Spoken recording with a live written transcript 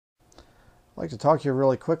I'd like to talk to you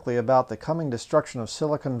really quickly about the coming destruction of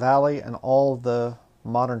Silicon Valley and all the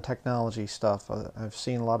modern technology stuff. I've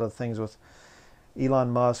seen a lot of things with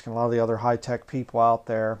Elon Musk and a lot of the other high-tech people out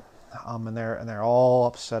there, and they're all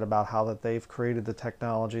upset about how that they've created the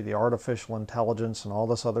technology, the artificial intelligence, and all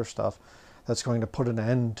this other stuff that's going to put an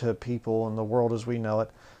end to people and the world as we know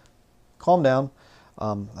it. Calm down.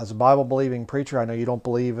 As a Bible-believing preacher, I know you don't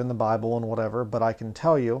believe in the Bible and whatever, but I can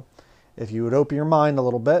tell you, if you would open your mind a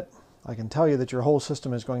little bit, I can tell you that your whole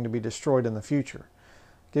system is going to be destroyed in the future.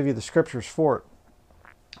 I'll give you the scriptures for it.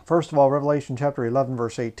 First of all, Revelation chapter 11,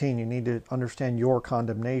 verse 18, you need to understand your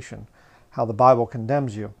condemnation, how the Bible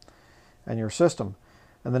condemns you and your system.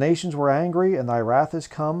 And the nations were angry, and thy wrath is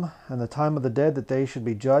come, and the time of the dead that they should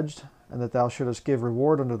be judged, and that thou shouldest give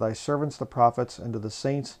reward unto thy servants the prophets, and to the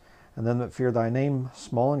saints, and them that fear thy name,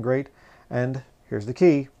 small and great, and, here's the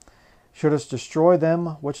key, shouldest destroy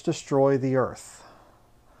them which destroy the earth.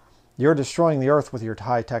 You're destroying the earth with your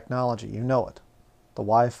high technology. You know it. The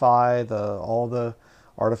Wi-Fi, all the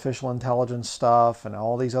artificial intelligence stuff, and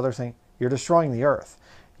all these other things. You're destroying the earth.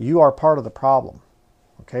 You are part of the problem.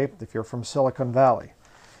 Okay? If you're from Silicon Valley,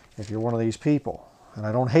 if you're one of these people, and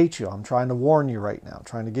I don't hate you, I'm trying to warn you right now,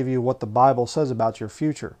 trying to give you what the Bible says about your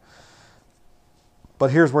future. But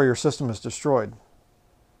here's where your system is destroyed.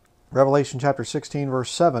 Revelation chapter 16, verse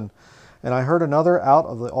 7. And I heard another out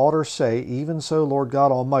of the altar say, Even so, Lord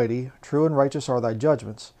God Almighty, true and righteous are thy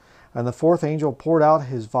judgments. And the fourth angel poured out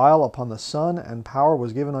his vial upon the sun, and power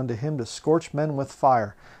was given unto him to scorch men with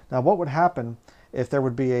fire. Now, what would happen if there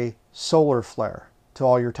would be a solar flare to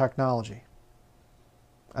all your technology?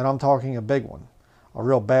 And I'm talking a big one, a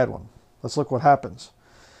real bad one. Let's look what happens.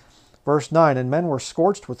 Verse 9, And men were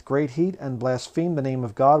scorched with great heat, and blasphemed the name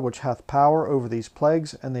of God, which hath power over these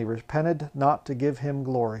plagues, and they repented not to give him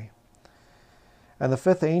glory. And the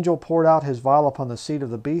fifth angel poured out his vial upon the seat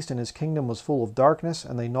of the beast, and his kingdom was full of darkness,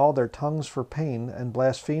 and they gnawed their tongues for pain, and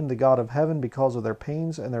blasphemed the God of heaven because of their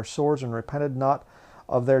pains and their sores, and repented not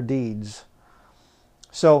of their deeds.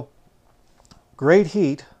 So, great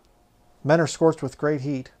heat, men are scorched with great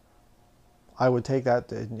heat. I would take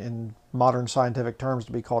that in modern scientific terms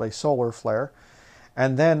to be called a solar flare.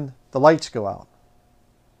 And then the lights go out,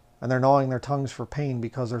 and they're gnawing their tongues for pain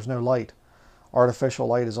because there's no light. Artificial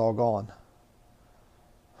light is all gone.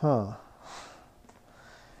 Huh.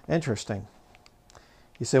 Interesting.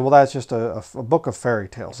 You say, well, that's just a book of fairy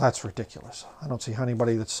tales. That's ridiculous. I don't see how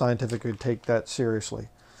anybody that's scientific would take that seriously.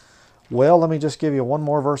 Well, let me just give you one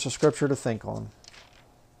more verse of scripture to think on.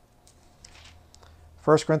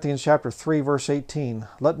 1 Corinthians chapter 3, verse 18.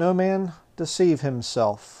 Let no man deceive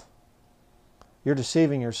himself. You're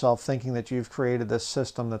deceiving yourself thinking that you've created this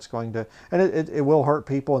system that's going to... And it will hurt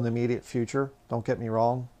people in the immediate future. Don't get me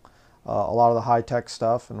wrong. A lot of the high-tech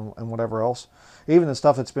stuff and whatever else. Even the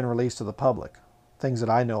stuff that's been released to the public. Things that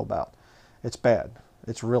I know about. It's bad.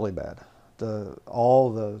 It's really bad. All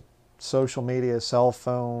the social media, cell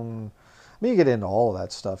phone... I mean, you get into all of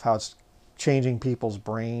that stuff. How it's changing people's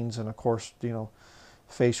brains. And, of course, you know,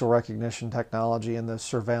 facial recognition technology and the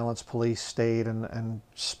surveillance police state and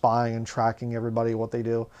spying and tracking everybody, what they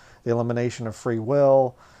do. The elimination of free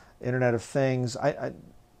will. Internet of Things. I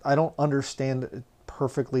don't understand it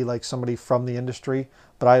perfectly like somebody from the industry,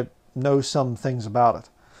 but I know some things about it.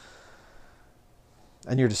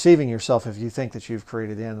 And you're deceiving yourself if you think that you've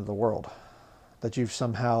created the end of the world, that you've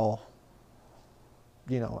somehow,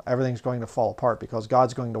 you know, everything's going to fall apart because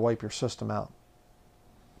God's going to wipe your system out.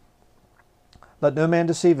 Let no man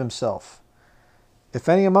deceive himself. If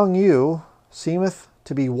any among you seemeth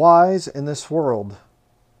to be wise in this world,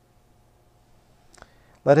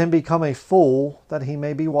 let him become a fool that he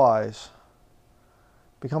may be wise.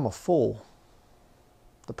 Become a fool.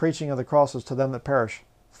 The preaching of the cross is to them that perish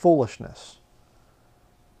foolishness.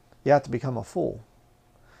 You have to become a fool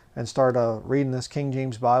and start reading this King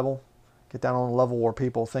James Bible. Get down on a level where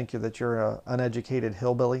people think that you're an uneducated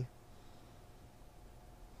hillbilly.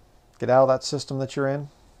 Get out of that system that you're in.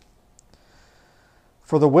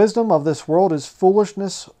 For the wisdom of this world is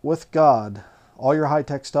foolishness with God. All your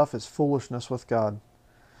high-tech stuff is foolishness with God.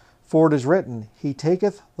 For it is written, He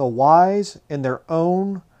taketh the wise in their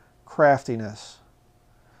own craftiness.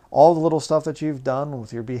 All the little stuff that you've done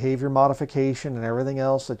with your behavior modification and everything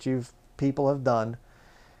else that people have done,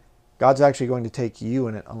 God's actually going to take you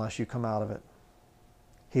in it unless you come out of it.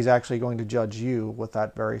 He's actually going to judge you with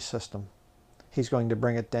that very system. He's going to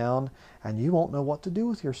bring it down, and you won't know what to do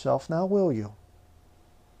with yourself now, will you?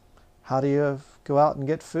 How do you go out and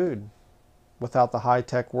get food without the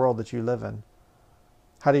high-tech world that you live in?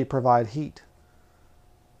 How do you provide heat,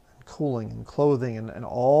 and cooling, and clothing, and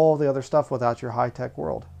all the other stuff without your high-tech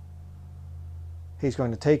world? He's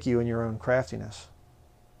going to take you in your own craftiness.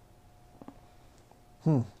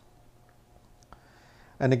 And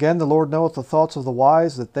again, the Lord knoweth the thoughts of the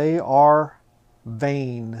wise, that they are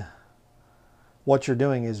vain. What you're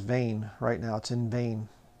doing is vain right now. It's in vain.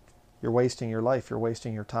 You're wasting your life. You're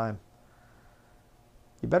wasting your time.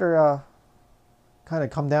 You better kind of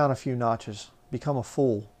come down a few notches. Become a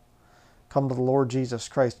fool. Come to the Lord Jesus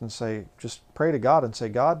Christ and say, just pray to God and say,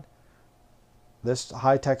 God, this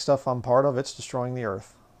high-tech stuff I'm part of, it's destroying the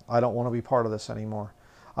earth. I don't want to be part of this anymore.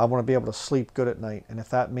 I want to be able to sleep good at night. And if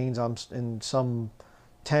that means I'm in some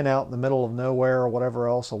tent out in the middle of nowhere or whatever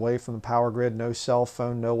else, away from the power grid, no cell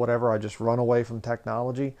phone, no whatever, I just run away from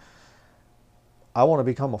technology. I want to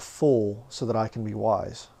become a fool so that I can be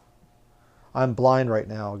wise. I'm blind right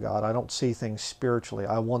now, God. I don't see things spiritually.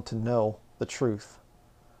 I want to know the truth.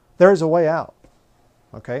 There's a way out,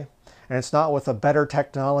 okay? And it's not with a better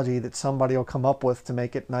technology that somebody will come up with to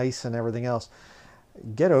make it nice and everything else.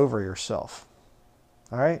 Get over yourself,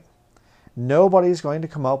 all right? Nobody's going to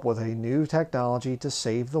come up with a new technology to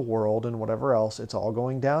save the world and whatever else. It's all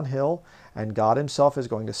going downhill, and God himself is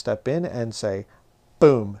going to step in and say,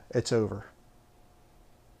 boom, it's over.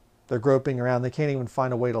 They're groping around. They can't even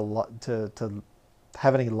find a way to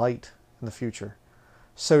have any light in the future.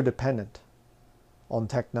 So dependent on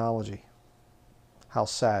technology. How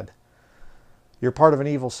sad. You're part of an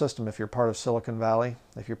evil system if you're part of Silicon Valley.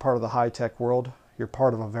 If you're part of the high-tech world, you're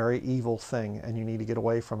part of a very evil thing, and you need to get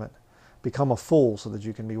away from it. Become a fool so that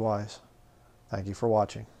you can be wise. Thank you for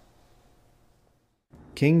watching.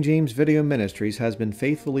 King James Video Ministries has been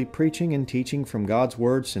faithfully preaching and teaching from God's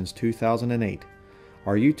Word since 2008.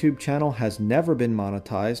 Our YouTube channel has never been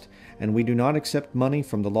monetized, and we do not accept money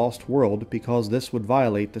from the lost world because this would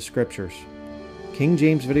violate the Scriptures. King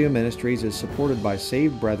James Video Ministries is supported by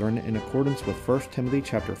saved brethren in accordance with 1 Timothy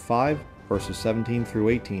chapter 5, verses 17 through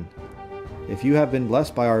 18. If you have been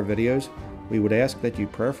blessed by our videos, we would ask that you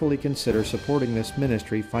prayerfully consider supporting this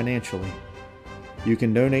ministry financially. You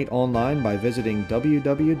can donate online by visiting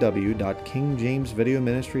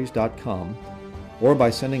www.KingJamesVideoMinistries.com or by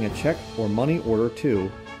sending a check or money order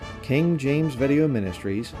to King James Video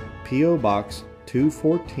Ministries, P.O. Box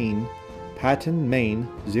 214, Patten, Maine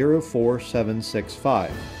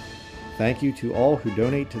 04765. Thank you to all who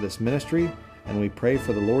donate to this ministry, and we pray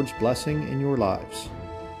for the Lord's blessing in your lives.